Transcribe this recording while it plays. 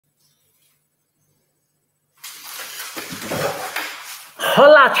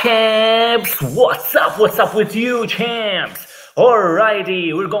Hola champs! What's up? What's up with you champs?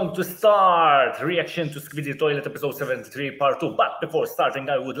 Alrighty, we're going to start reaction to Skibidi Toilet episode 73 part 2. But before starting,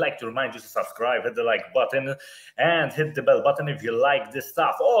 I would like to remind you to subscribe, hit the like button, and hit the bell button if you like this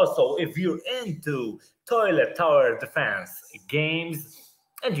stuff. Also, if you're into toilet tower defense games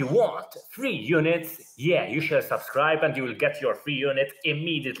and you want free units, yeah, you should subscribe and you will get your free unit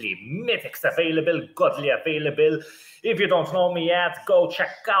immediately. Mythics available, godly available. If you don't know me yet, go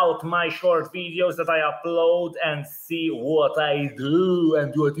check out my short videos that I upload and see what I do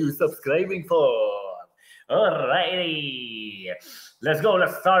and what you're subscribing for. Alrighty, let's go.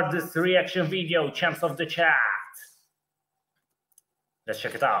 Let's start this reaction video, champs of the chat. Let's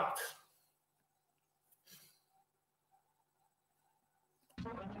check it out.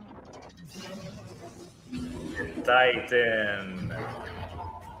 Titan.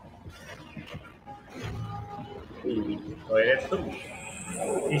 He's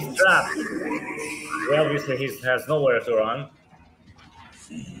trapped. Well, obviously he has nowhere to run.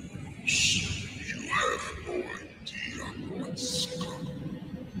 You have no idea what's coming.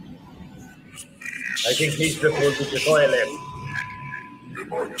 I think he's the fool to the toilet.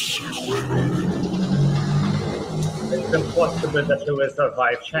 It's impossible that he will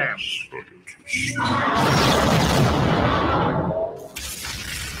survive, champ.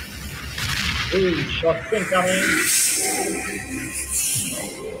 Ooh, shots incoming.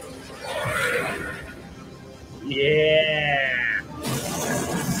 Yeah.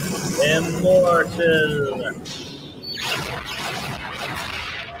 Immortal.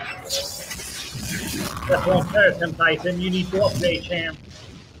 That won't hurt him, Titan. You need to upgrade, champ.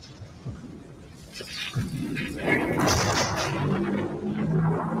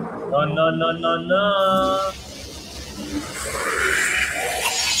 No, no, no, no, no.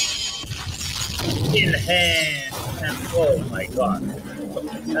 In hand. And oh my god.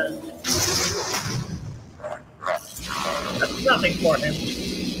 That's nothing for him.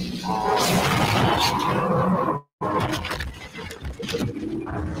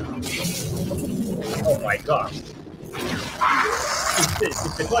 Oh my god. It's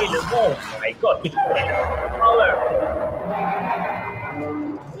the toilet. Oh my god. It's power.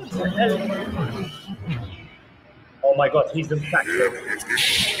 What the hell? Oh my god, he's infected.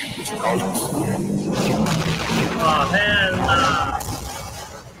 Oh hell nah.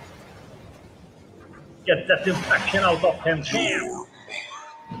 Get that infection out of him, champ.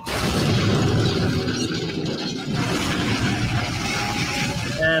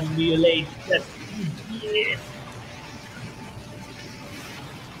 Emulate that idiot.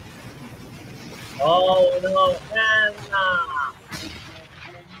 Oh no, Hannah!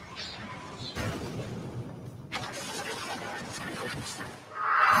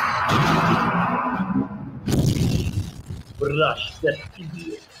 Brush that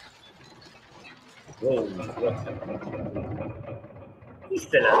idiot. Whoa, what's he's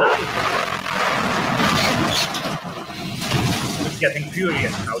still alive. He's getting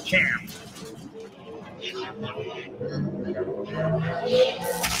furious now, champ.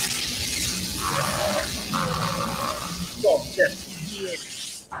 Stop that idiot.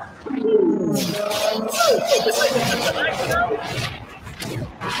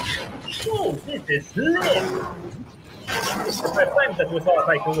 Oh, this is lit. This is the first time that we saw a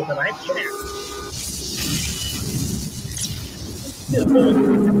Titan with a knife, champ. Still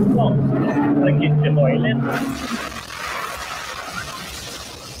going to like in the toilet.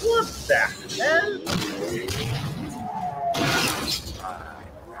 What the hell?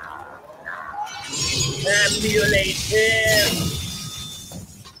 Emulate him!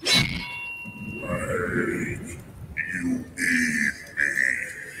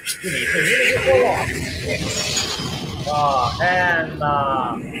 You need to really go off. Oh,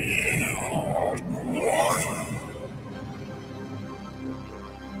 Hannah!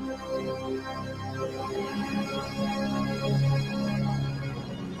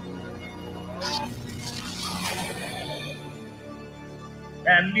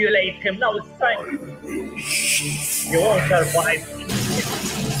 Emulate him, now it's time. You won't survive.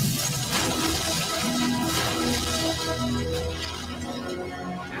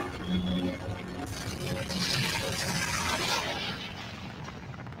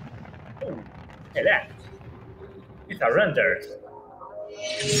 Oh, elect. It's surrendered.